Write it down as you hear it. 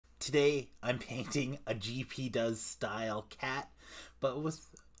Today I'm painting a GP Does style cat, but with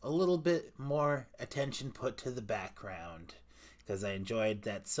a little bit more attention put to the background because I enjoyed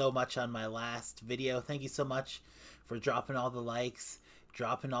that so much on my last video. Thank you so much for dropping all the likes,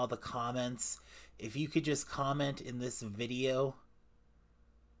 dropping all the comments. If you could just comment in this video,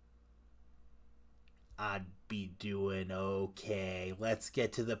 I'd be doing okay. Let's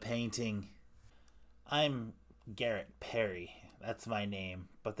get to the painting. I'm Garrett Perry. That's my name.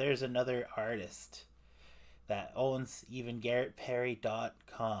 But there's another artist that owns even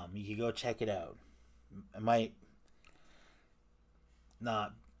GarrettPerry.com. You can go check it out. It might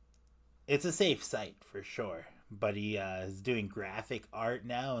not. It's a safe site for sure. But he is doing graphic art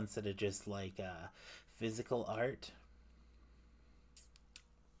now instead of just like physical art.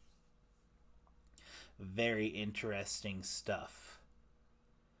 Very interesting stuff.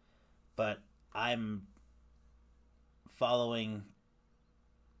 But I'm following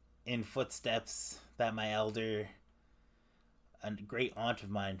in footsteps that my elder, a great aunt of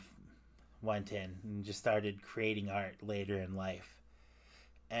mine, went in and just started creating art later in life.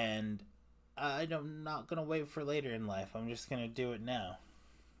 And I'm not going to wait for later in life. I'm just going to do it now.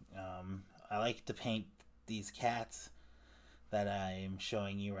 I like to paint these cats that I'm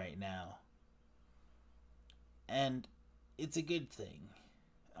showing you right now. And it's a good thing.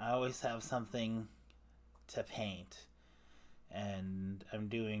 I always have something to paint. And I'm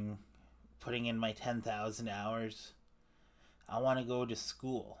putting in my 10,000 hours. I want to go to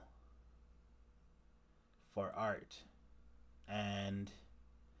school for art. And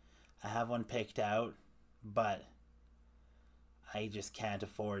I have one picked out, but I just can't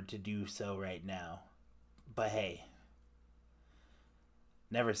afford to do so right now. But hey,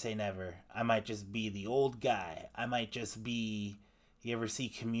 never say never. I might just be the old guy. I might just be... You ever see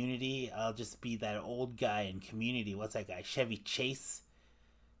Community? I'll just be that old guy in Community. What's that guy? Chevy Chase?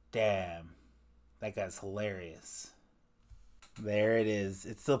 Damn. That guy's hilarious. There it is.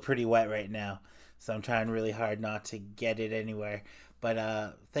 It's still pretty wet right now, so I'm trying really hard not to get it anywhere.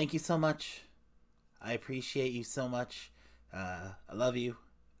 But thank you so much. I appreciate you so much. I love you.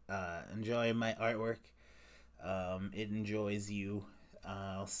 Enjoy my artwork. It enjoys you.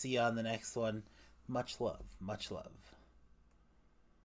 I'll see you on the next one. Much love. Much love.